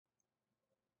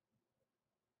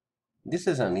This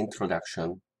is an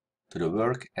introduction to the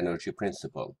work energy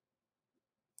principle.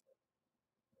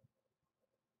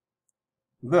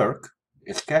 Work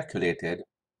is calculated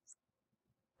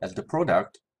as the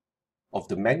product of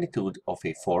the magnitude of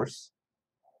a force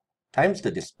times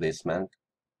the displacement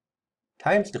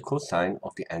times the cosine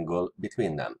of the angle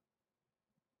between them.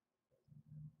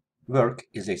 Work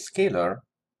is a scalar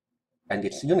and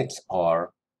its units are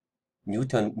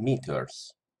Newton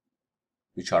meters,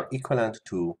 which are equivalent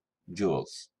to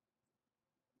joules.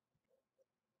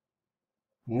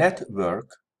 Net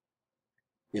work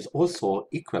is also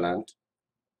equivalent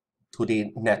to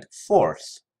the net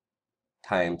force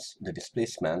times the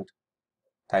displacement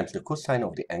times the cosine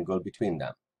of the angle between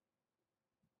them.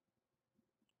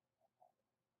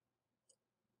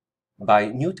 By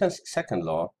Newton's second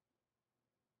law,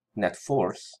 net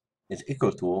force is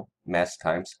equal to mass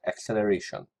times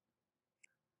acceleration.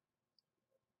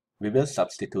 We will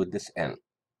substitute this in.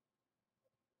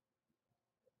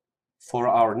 For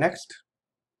our next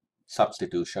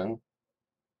substitution,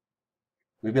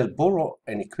 we will borrow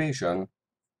an equation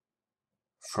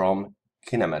from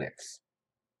kinematics.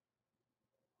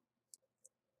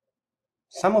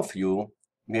 Some of you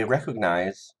may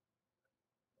recognize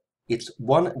its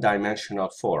one-dimensional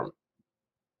form.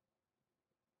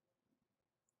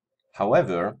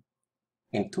 However,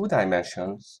 in 2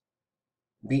 dimensions,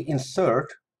 we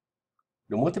insert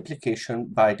the multiplication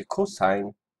by the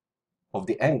cosine of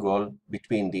the angle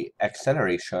between the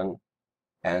acceleration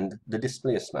and the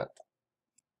displacement.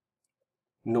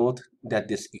 Note that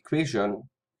this equation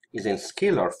is in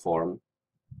scalar form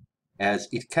as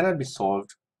it cannot be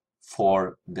solved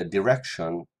for the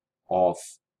direction of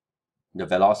the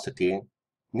velocity,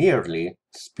 merely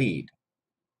speed.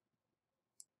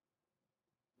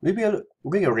 We will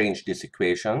rearrange this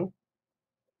equation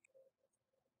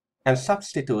and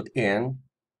substitute in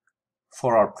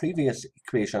for our previous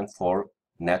equation for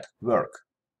net work.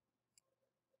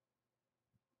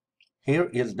 Here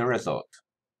is the result.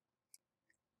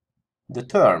 The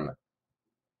term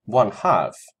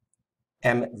 1/2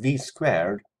 mv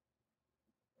squared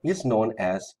is known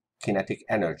as kinetic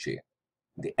energy,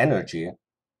 the energy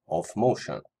of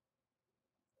motion.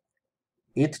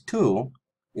 It too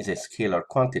is a scalar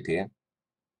quantity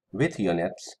with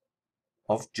units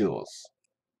of joules.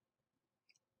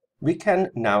 We can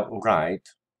now write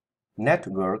net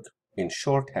work in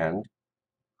shorthand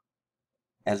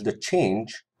as the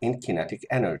change in kinetic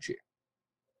energy.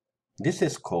 This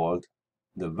is called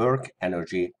the work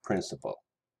energy principle.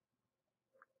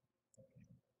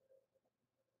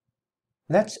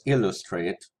 Let's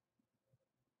illustrate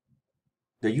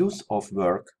the use of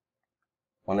work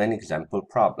on an example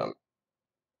problem.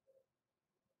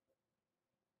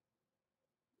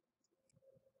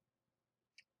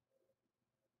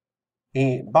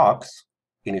 A box,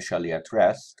 initially at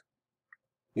rest,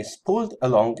 is pulled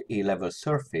along a level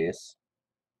surface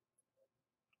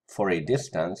for a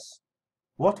distance.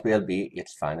 What will be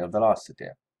its final velocity?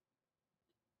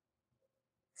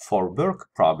 For work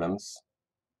problems,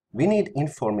 we need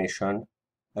information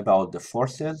about the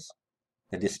forces,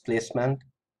 the displacement,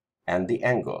 and the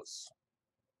angles.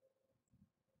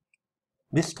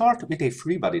 We start with a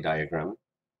free body diagram,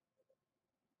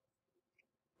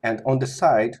 and on the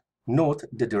side, note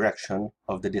the direction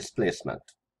of the displacement.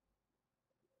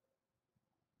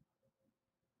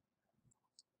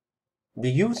 We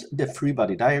use the free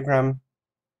body diagram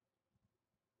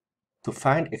to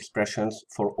find expressions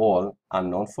for all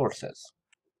unknown forces.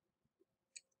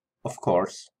 Of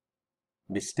course,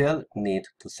 we still need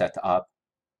to set up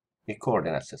a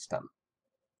coordinate system.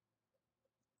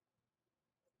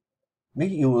 We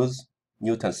use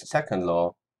Newton's second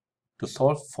law to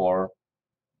solve for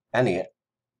any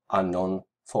unknown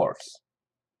force.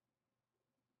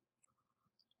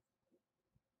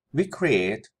 We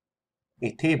create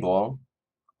a table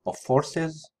of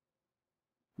forces,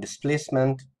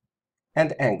 displacement,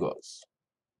 and angles.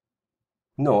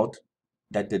 Note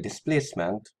that the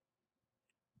displacement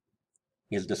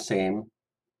is the same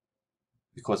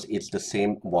because it's the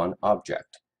same one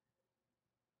object.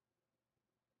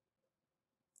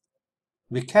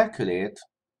 We calculate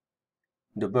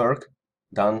the work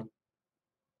done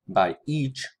by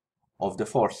each of the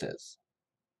forces.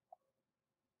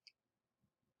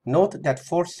 Note that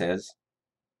forces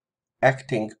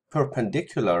acting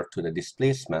perpendicular to the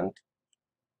displacement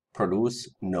produce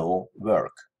no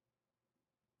work.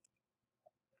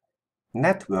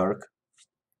 Net work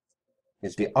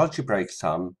is the algebraic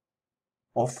sum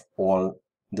of all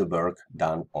the work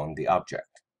done on the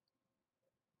object.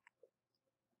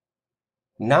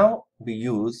 Now we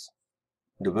use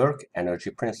the work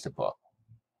energy principle.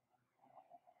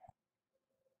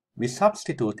 we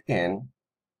substitute in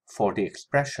for the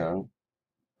expression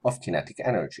of kinetic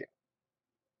energy.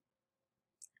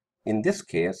 In this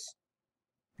case,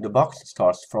 the box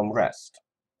starts from rest,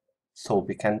 so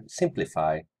we can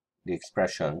simplify the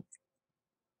expression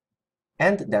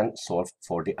and then solve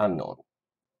for the unknown.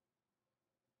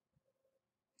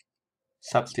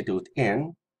 Substitute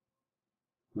in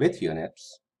with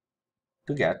units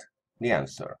to get the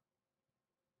answer.